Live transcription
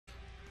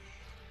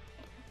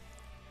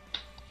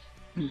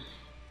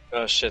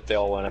Oh shit, they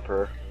all went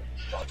Emperor.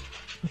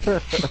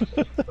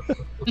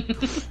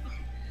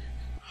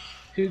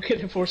 Who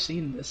could have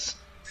foreseen this?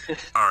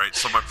 Alright,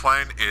 so my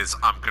plan is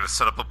I'm gonna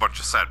set up a bunch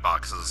of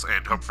sandboxes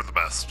and hope for the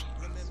best.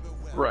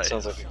 Right.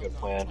 Sounds like a good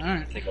plan.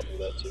 Alright. I think I'll do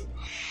that too.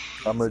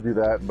 I'm gonna do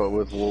that, but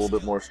with a little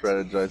bit more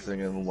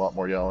strategizing and a lot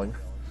more yelling.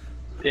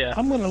 Yeah.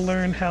 I'm gonna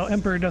learn how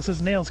Emperor does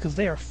his nails because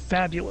they are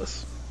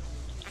fabulous.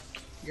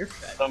 You're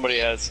fat. Somebody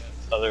has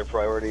other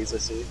priorities, I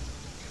see.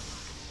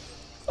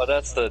 Oh,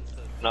 that's the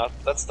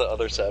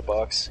other sad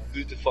box.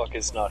 Who the fuck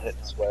is not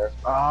hitting square?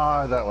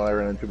 Ah, that one I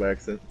ran into by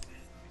accident.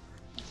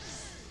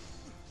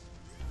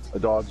 I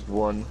dodged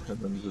one and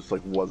then just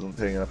like wasn't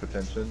paying enough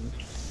attention.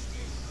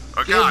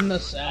 Oh Get in god! the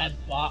sad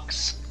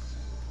box.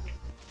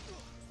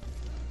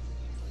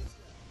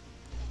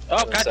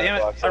 Oh god damn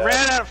it! I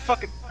ran out of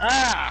fucking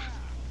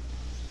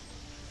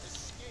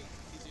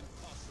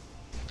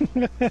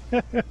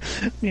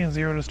Me and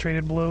Zero just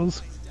traded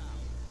blows.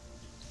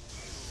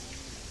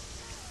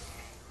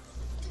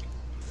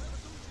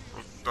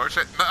 Oh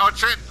shit! No, oh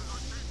shit!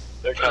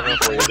 They're coming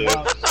for you, dude.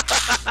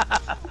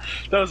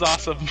 That was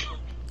awesome.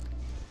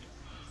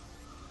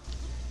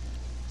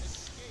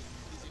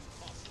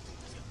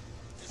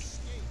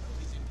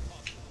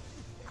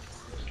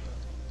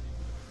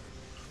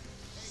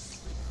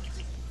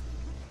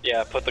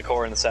 Yeah, put the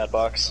core in the sad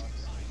box.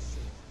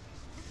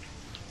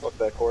 Fuck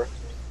that core.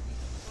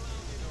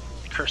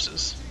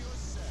 Curses.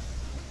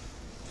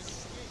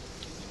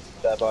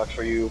 Sad box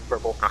for you,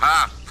 purple.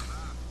 Aha!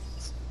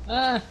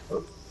 Ah,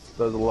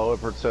 There's a low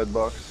effort said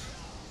box.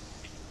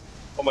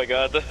 Oh my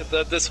god,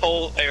 this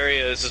whole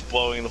area is just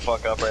blowing the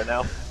fuck up right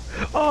now.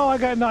 Oh, I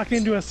got knocked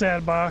into a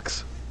sad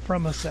box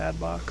from a sad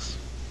box.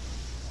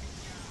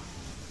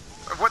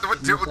 What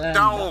no!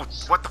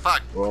 Sandbox. What the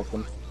fuck? You're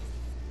welcome.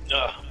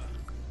 Ugh.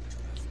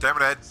 Damn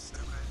it, Ed.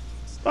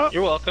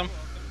 You're welcome.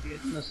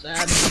 get in the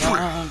sad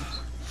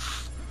box.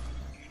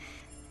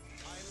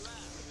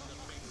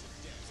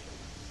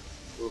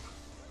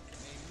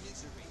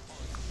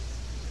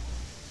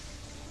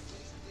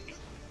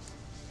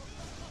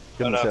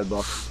 Get in the no. said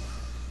box.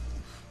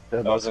 Sad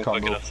I box wasn't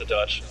quick combo. enough to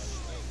dodge.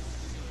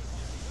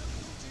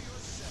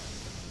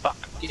 Fuck.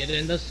 Get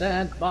in the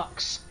sad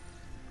box.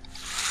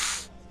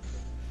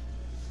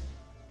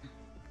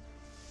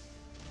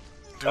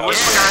 Who was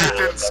the guy who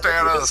didn't stay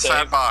out of the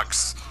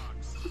sandbox?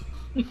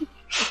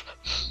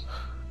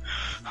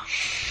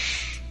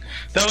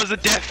 That was a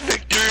death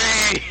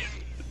victory!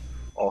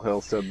 All hail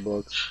said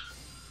box.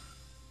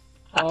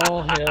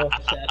 All hail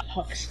sad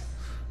box.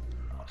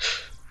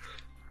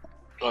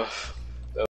 Ugh.